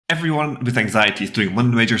Everyone with anxiety is doing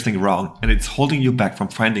one major thing wrong, and it's holding you back from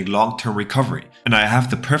finding long-term recovery. And I have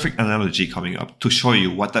the perfect analogy coming up to show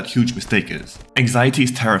you what that huge mistake is. Anxiety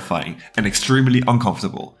is terrifying and extremely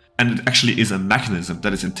uncomfortable, and it actually is a mechanism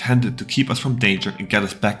that is intended to keep us from danger and get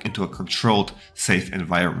us back into a controlled, safe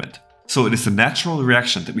environment. So it is a natural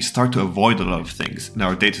reaction that we start to avoid a lot of things in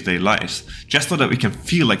our day-to-day lives, just so that we can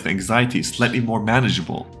feel like the anxiety is slightly more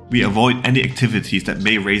manageable. We avoid any activities that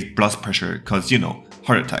may raise blood pressure because,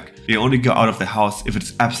 heart attack. We only go out of the house if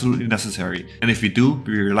it's absolutely necessary, and if we do,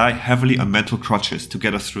 we rely heavily on mental crutches to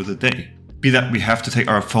get us through the day. Be that we have to take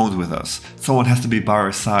our phones with us, someone has to be by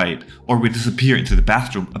our side, or we disappear into the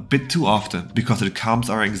bathroom a bit too often because it calms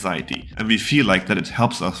our anxiety, and we feel like that it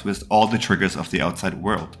helps us with all the triggers of the outside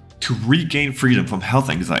world. To regain freedom from health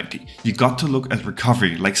anxiety, you got to look at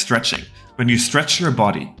recovery like stretching. When you stretch your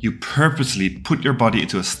body, you purposely put your body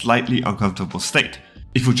into a slightly uncomfortable state.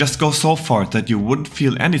 If you just go so far that you wouldn't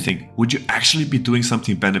feel anything, would you actually be doing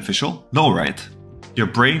something beneficial? No, right? Your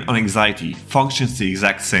brain on anxiety functions the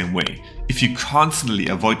exact same way. If you constantly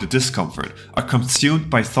avoid the discomfort, are consumed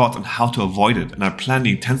by thoughts on how to avoid it, and are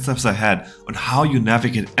planning 10 steps ahead on how you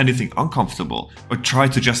navigate anything uncomfortable, or try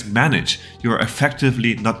to just manage, you are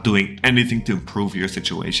effectively not doing anything to improve your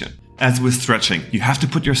situation. As with stretching, you have to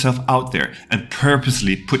put yourself out there and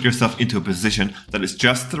purposely put yourself into a position that is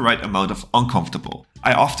just the right amount of uncomfortable.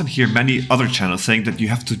 I often hear many other channels saying that you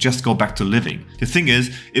have to just go back to living. The thing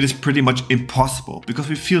is, it is pretty much impossible because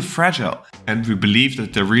we feel fragile and we believe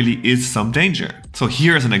that there really is some danger. So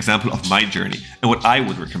here is an example of my journey and what I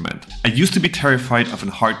would recommend. I used to be terrified of a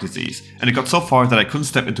heart disease, and it got so far that I couldn't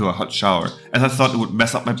step into a hot shower as I thought it would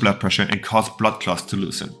mess up my blood pressure and cause blood clots to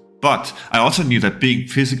loosen. But I also knew that being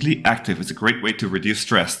physically active is a great way to reduce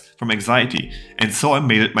stress from anxiety, and so I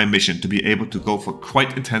made it my mission to be able to go for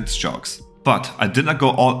quite intense jogs. But I did not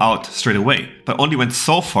go all out straight away, but only went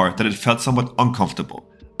so far that it felt somewhat uncomfortable.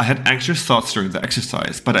 I had anxious thoughts during the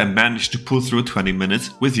exercise, but I managed to pull through 20 minutes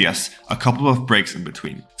with, yes, a couple of breaks in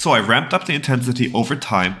between. So I ramped up the intensity over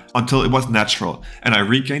time until it was natural, and I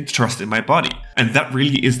regained trust in my body. And that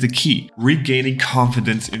really is the key, regaining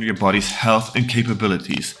confidence in your body's health and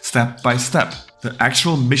capabilities, step by step. The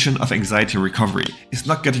actual mission of anxiety recovery is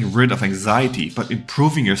not getting rid of anxiety, but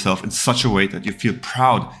improving yourself in such a way that you feel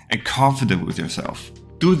proud and confident with yourself.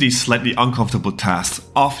 Do these slightly uncomfortable tasks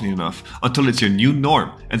often enough until it's your new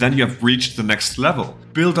norm, and then you have reached the next level.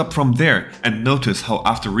 Build up from there and notice how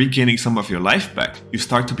after regaining some of your life back, you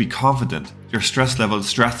start to be confident, your stress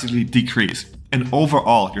levels drastically decrease, and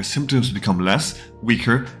overall your symptoms become less,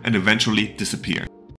 weaker, and eventually disappear.